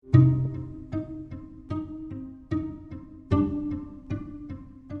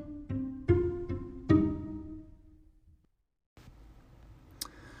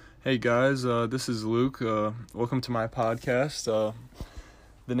Hey guys, this is Luke. Welcome to my podcast.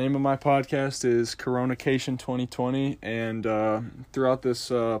 The name of my podcast is Coronacation 2020, and throughout this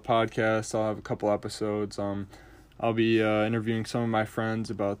podcast, I'll have a couple episodes. I'll be interviewing some of my friends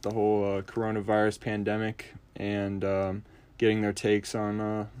about the whole coronavirus pandemic and getting their takes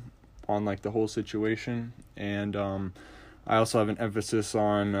on like the whole situation. And I also have an emphasis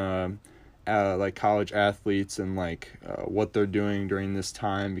on like college athletes and like what they're doing during this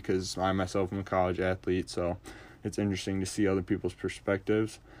time, because I myself am a college athlete, so it's interesting to see other people's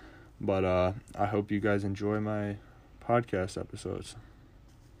perspectives. But I hope you guys enjoy my podcast episodes.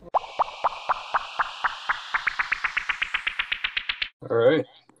 All right,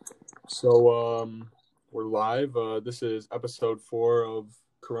 so we're live. This is episode 4 of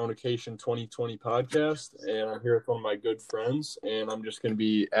Coronacation 2020 podcast, and I'm here with one of my good friends, and I'm just going to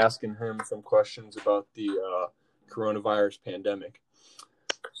be asking him some questions about the coronavirus pandemic.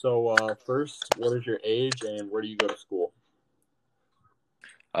 So first, what is your age and where do you go to school?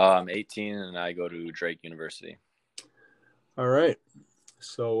 I'm 18 and I go to Drake University. All right,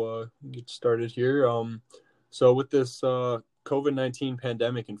 so get started here. So with this COVID-19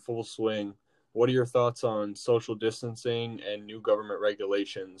 pandemic in full swing, what are your thoughts on social distancing and new government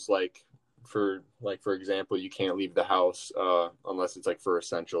regulations? For example, you can't leave the house unless it's like for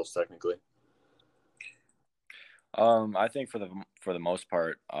essentials, technically. I think for the most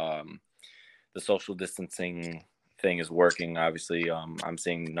part, the social distancing thing is working. Obviously, I'm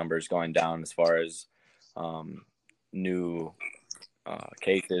seeing numbers going down as far as new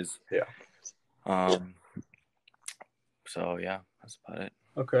cases. Yeah. So yeah, that's about it.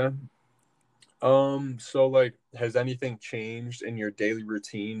 Okay. So like, has anything changed in your daily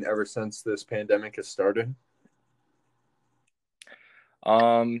routine ever since this pandemic has started?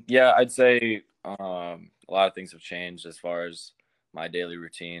 Yeah, I'd say a lot of things have changed as far as my daily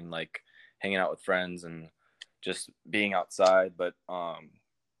routine, like hanging out with friends and just being outside. But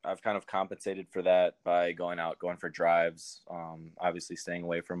I've kind of compensated for that by going for drives. Obviously staying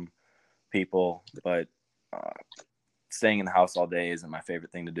away from people, but staying in the house all day isn't my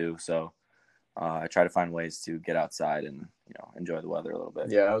favorite thing to do. So I try to find ways to get outside and enjoy the weather a little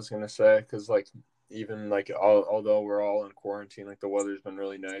bit. Yeah, I was gonna say, because like even like although we're all in quarantine, like the weather's been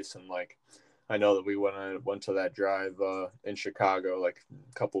really nice, and like I know that we went to that drive in Chicago like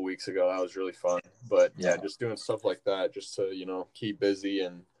a couple weeks ago. That was really fun. But yeah, just doing stuff like that just to keep busy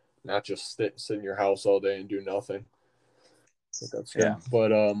and not just sit in your house all day and do nothing. I think that's good. Yeah.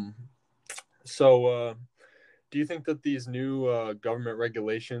 But so do you think that these new government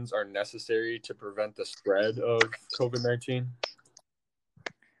regulations are necessary to prevent the spread of COVID-19?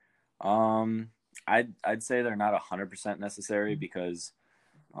 I'd say they're not 100% necessary, because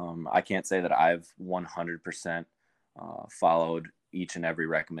I can't say that I've 100% followed each and every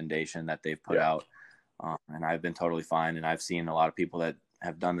recommendation that they've put out. And I've been totally fine. And I've seen a lot of people that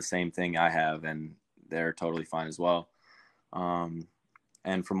have done the same thing I have, and they're totally fine as well.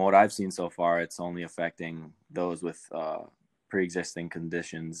 And from what I've seen so far, it's only affecting those with pre-existing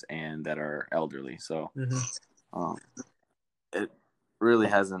conditions and that are elderly. So it really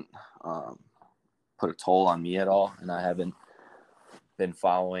hasn't put a toll on me at all. And I haven't been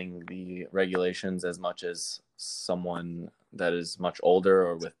following the regulations as much as someone that is much older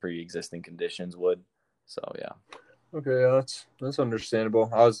or with pre-existing conditions would. So yeah. Okay, yeah, that's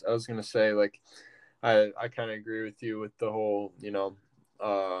understandable. I was gonna say, like, I kind of agree with you with the whole,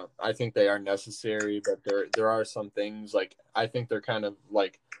 I think they are necessary, but there are some things, like, I think they're kind of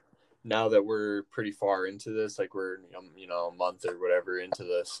like, now that we're pretty far into this, like we're a month or whatever into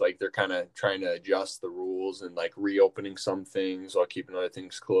this, like they're kind of trying to adjust the rules and like reopening some things while keeping other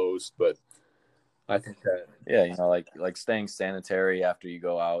things closed. But I think that like staying sanitary after you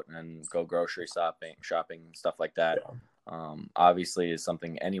go out and go grocery shopping, stuff like that. Obviously is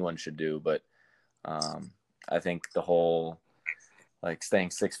something anyone should do, but I think the whole like staying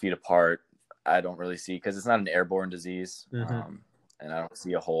 6 feet apart, I don't really see, because it's not an airborne disease. And I don't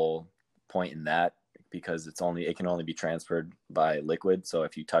see a whole point in that, because it can only be transferred by liquid. So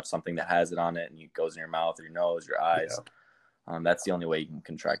if you touch something that has it on it and it goes in your mouth or your nose, your eyes, that's the only way you can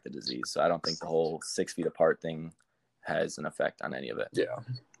contract the disease. So I don't think the whole 6 feet apart thing has an effect on any of it. Yeah.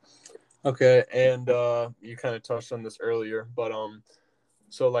 Okay. And you kind of touched on this earlier, but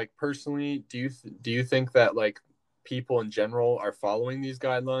so like personally, do you think that like people in general are following these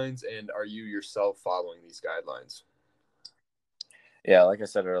guidelines, and are you yourself following these guidelines? Yeah, like I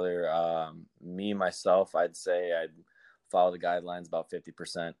said earlier, myself, I'd say I'd follow the guidelines about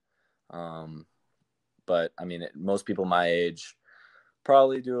 50%. But I mean, most people my age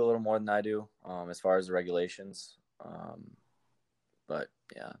probably do a little more than I do as far as the regulations. But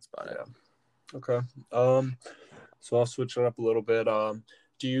yeah, that's about it. Okay. So I'll switch it up a little bit.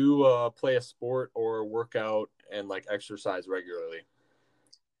 Do you play a sport or work out and like exercise regularly?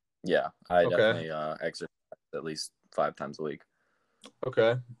 Yeah, I Okay. definitely exercise at least 5 times a week.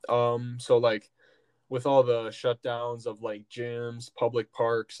 Okay. So like with all the shutdowns of like gyms, public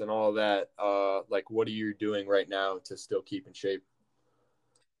parks, and all that, like what are you doing right now to still keep in shape?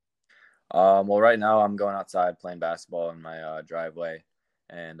 Well, right now I'm going outside playing basketball in my driveway,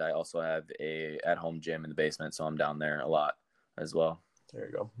 and I also have a at-home gym in the basement, so I'm down there a lot as well. There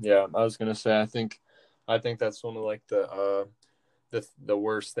you go. Yeah, I was gonna say I think that's one of like the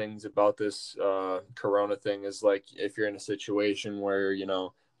worst things about this corona thing is like if you're in a situation where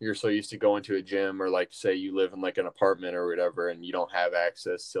you're so used to going to a gym or like say you live in like an apartment or whatever and you don't have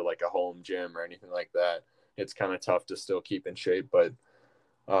access to like a home gym or anything like that, it's kind of tough to still keep in shape. But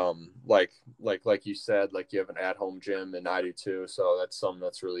like you said, like you have an at-home gym and I do too, so that's something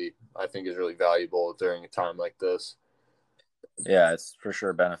that's really I think is really valuable during a time like this. Yeah, it's for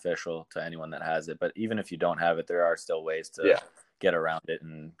sure beneficial to anyone that has it, but even if you don't have it, there are still ways to Yeah. get around it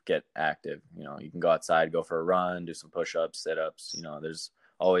and get active. You can go outside, go for a run, do some push-ups, sit-ups. There's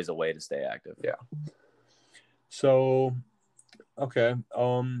always a way to stay active. Yeah. So okay.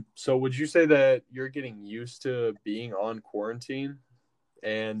 So would you say that you're getting used to being on quarantine?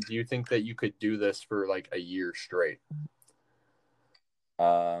 And do you think that you could do this for like a year straight?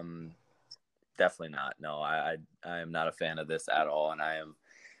 Um, Definitely not. No, I am not a fan of this at all, and I am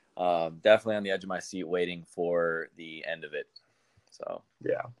definitely on the edge of my seat waiting for the end of it. So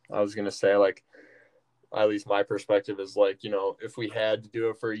Yeah, I was gonna say like at least my perspective is like if we had to do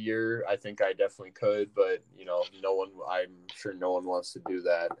it for a year, I think I definitely could, but no one. I'm sure no one wants to do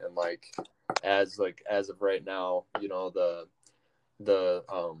that, and as of right now, the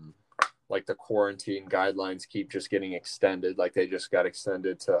like the quarantine guidelines keep just getting extended. Like they just got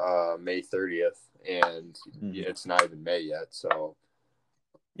extended to May 30th, and it's not even May yet. So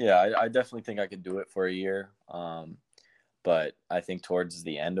yeah, I definitely think I could do it for a year. But I think towards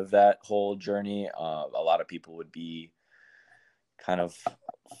the end of that whole journey, a lot of people would be kind of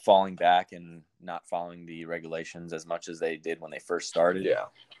falling back and not following the regulations as much as they did when they first started. yeah,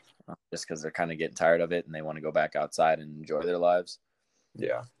 Just because they're kind of getting tired of it and they want to go back outside and enjoy their lives.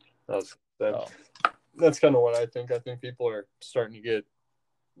 yeah, that's So, that's kind of what I think. I think people are starting to get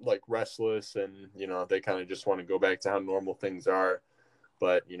like restless, and they kind of just want to go back to how normal things are.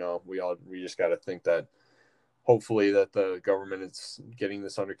 But we just got to think that hopefully that the government is getting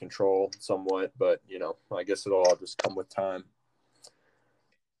this under control somewhat. But I guess it'll all just come with time.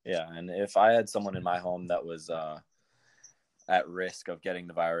 yeah, and if I had someone in my home that was at risk of getting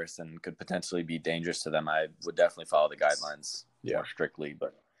the virus and could potentially be dangerous to them, I would definitely follow the guidelines more strictly.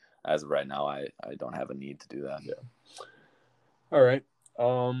 But as of right now, I don't have a need to do that. Yeah. All right.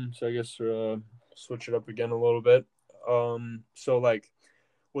 So I guess switch it up again a little bit. So like,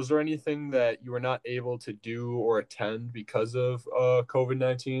 was there anything that you were not able to do or attend because of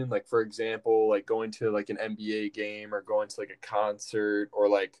COVID-19? Like for example, like going to like an NBA game or going to like a concert or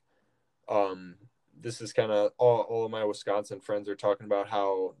like um this is kind of all of my Wisconsin friends are talking about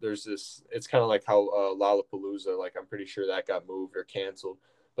how there's this it's kind of like how Lollapalooza, like I'm pretty sure that got moved or canceled,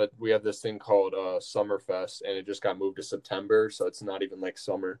 but we have this thing called Summerfest and it just got moved to September, so it's not even like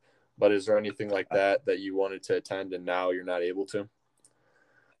summer. But is there anything like that you wanted to attend and now you're not able to?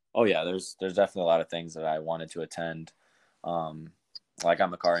 Oh yeah, there's definitely a lot of things that I wanted to attend. Like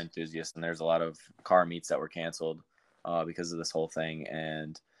I'm a car enthusiast, and there's a lot of car meets that were canceled because of this whole thing.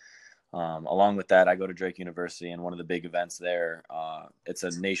 And along with that, I go to Drake University, and one of the big events there, it's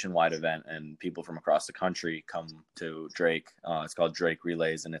a nationwide event, and people from across the country come to Drake. It's called Drake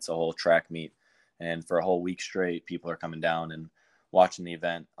Relays, and it's a whole track meet. And for a whole week straight, people are coming down and watching the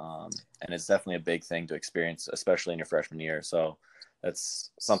event. And it's definitely a big thing to experience, especially in your freshman year. So that's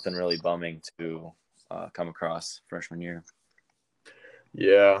something really bumming to come across freshman year.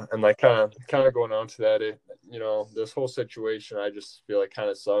 Yeah, and like kind of going on to that, this whole situation, I just feel like kind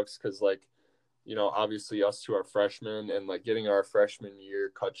of sucks because like, obviously us two are freshmen and like getting our freshman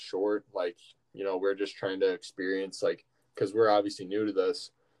year cut short, like, we're just trying to experience like because we're obviously new to this,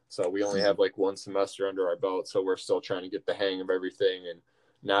 so we only have like one semester under our belt, so we're still trying to get the hang of everything. And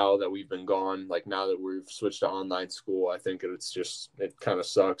now that we've been gone, like now that we've switched to online school, I think it kind of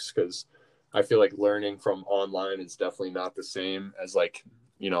sucks because I feel like learning from online is definitely not the same as like,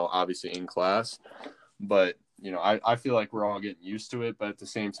 obviously in class. But, I feel like we're all getting used to it. But at the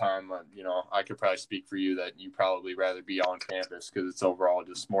same time, I could probably speak for you that you probably rather be on campus because it's overall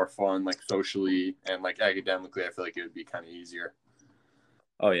just more fun, like socially and like academically. I feel like it would be kind of easier.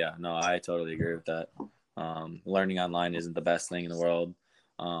 Oh yeah, no, I totally agree with that. Learning online isn't the best thing in the world.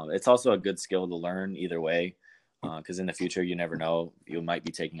 It's also a good skill to learn either way, because in the future, you never know. You might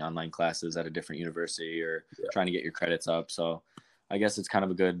be taking online classes at a different university or trying to get your credits up. So I guess it's kind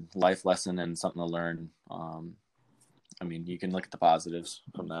of a good life lesson and something to learn. I mean, you can look at the positives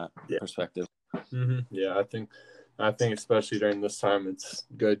from that perspective. Mm-hmm. Yeah, I think especially during this time, it's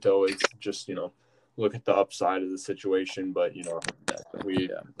good to always just, look at the upside of the situation. But, of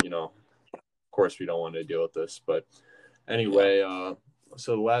course, we don't want to deal with this. But anyway,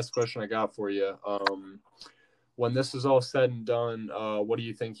 so the last question I got for you, when this is all said and done, what do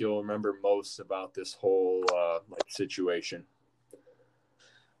you think you'll remember most about this whole situation?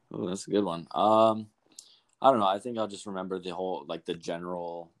 Oh, that's a good one. I don't know. I think I'll just remember the whole, the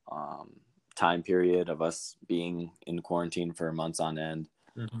general time period of us being in quarantine for months on end.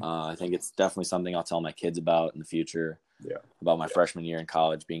 Mm-hmm. I think it's definitely something I'll tell my kids about in the future. Yeah. About my freshman year in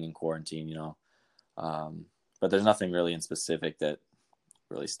college being in quarantine, But there's nothing really in specific that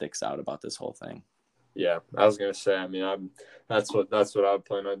really sticks out about this whole thing. Yeah, I was gonna say. I mean, that's what I would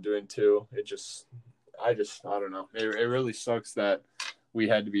plan on doing too. I don't know. It really sucks that we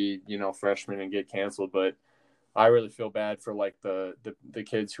had to be freshmen and get canceled, but I really feel bad for the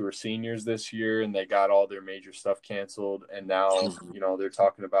kids who are seniors this year and they got all their major stuff canceled, and now they're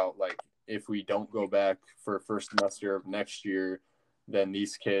talking about if we don't go back for first semester of next year, then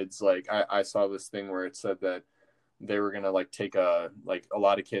these kids I saw this thing where it said that they were going to take a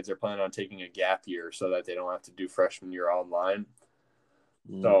lot of kids are planning on taking a gap year so that they don't have to do freshman year online.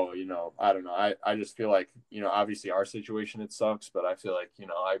 So, I don't know. I just feel obviously our situation, it sucks, but I feel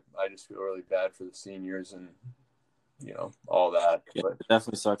I just feel really bad for the seniors and, all that. Yeah, but it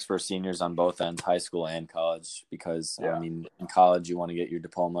definitely sucks for seniors on both ends, high school and college, because, I mean, in college, you want to get your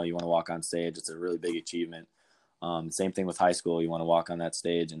diploma, you want to walk on stage. It's a really big achievement. Same thing with high school. You want to walk on that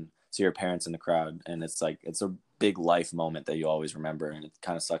stage and see your parents in the crowd. And it's it's a big life moment that you always remember. And it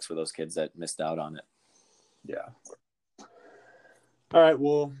kind of sucks for those kids that missed out on it. Yeah. All right.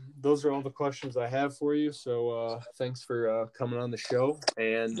 Well, those are all the questions I have for you. So thanks for coming on the show,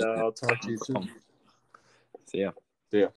 and I'll talk to you soon. See ya. See ya.